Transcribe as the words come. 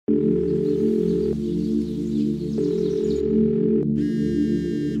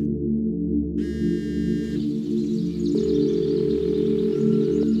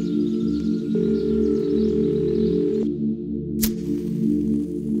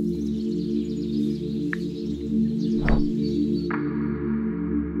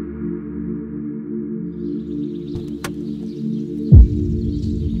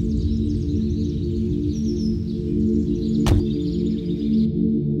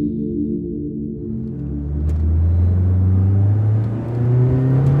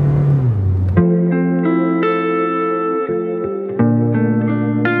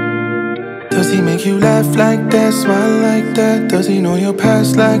laugh like that, smile like that? Does he know your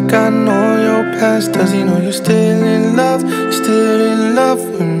past like I know your past? Does he know you're still in love, you're still in love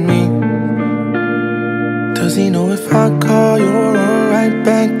with me? Does he know if I call you're right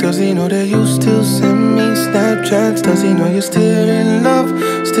back? Does he know that you still send me Snapchats? Does he know you're still in love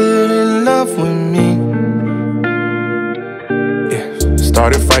with me?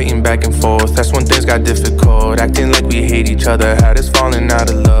 Started fighting back and forth, that's when things got difficult. Acting like we hate each other, had us falling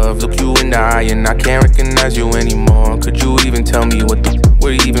out of love. Look you in the eye and I can't recognize you anymore. Could you even tell me what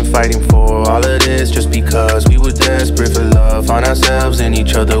we're even fighting for? All of this just because we were desperate for love. Found ourselves in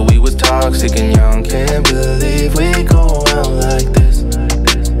each other, we was toxic and young. Can't believe we go out like this.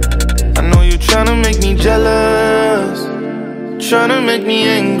 I know you're tryna make me jealous, tryna make me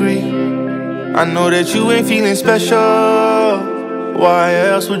angry. I know that you ain't feeling special, why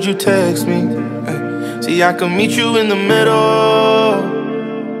else would you text me? See, I could meet you in the middle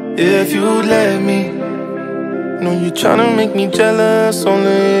if you'd let me. Know you tryna make me jealous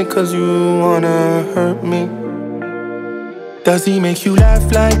only cause you wanna hurt me. Does he make you laugh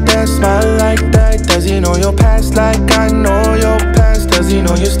like that, smile like that? Does he know your past like I know your past? Does he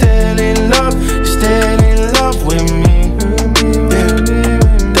know you're still in love, you're still in love with me? Yeah.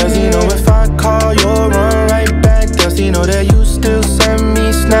 Does he know if I call you'll run right back? Does he know that you still send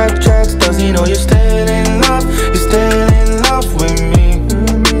me Snapchats? Does he know you're still in love, you're still in love with me?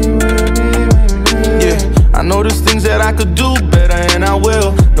 Yeah, I know there's things that I could do better and I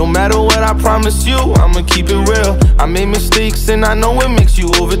will. No matter what I promise you, I'ma keep it real. I made mistakes and I know it makes you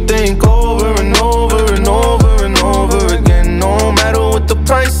overthink over and over and over and over again. No matter what the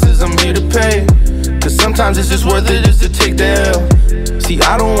price is, I'm here to pay. Cause sometimes it's just worth it just to take the L. See,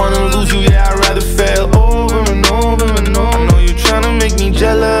 I don't wanna lose you, yeah, I'd rather fail over and over and over. I know you're tryna make me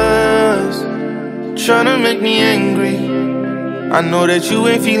jealous, tryna make me angry. I know that you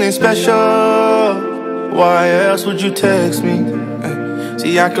ain't feeling special, why else would you text me?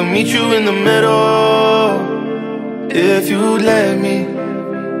 See, I can meet you in the middle if you'd let me.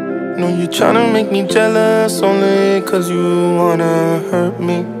 Know you're tryna make me jealous only cause you wanna hurt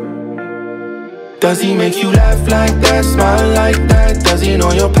me. Does he make you laugh like that, smile like that? Does he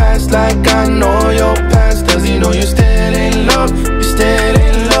know your past like I know your past? Does he know you're still in love, you're still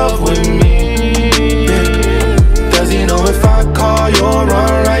in love with me? Yeah. Does he know if I call you'll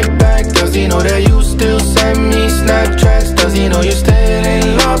run right back? Does he know that you still send me Snapchats? Does he know you're still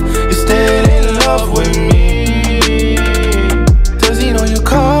in love, you're still in love with me? Does he know you're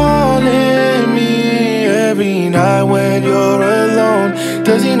calling me every night when you're alone?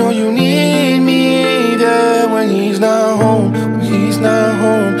 Does he know you need me there when he's not home, when he's not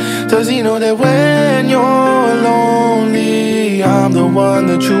home? Does he know that when you're lonely, I'm the one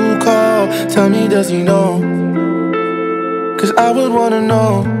that you call? Tell me, does he know? Cause I would wanna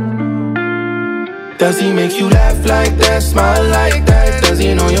know. Does he make you laugh like that, smile like that? Does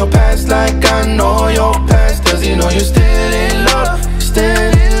he know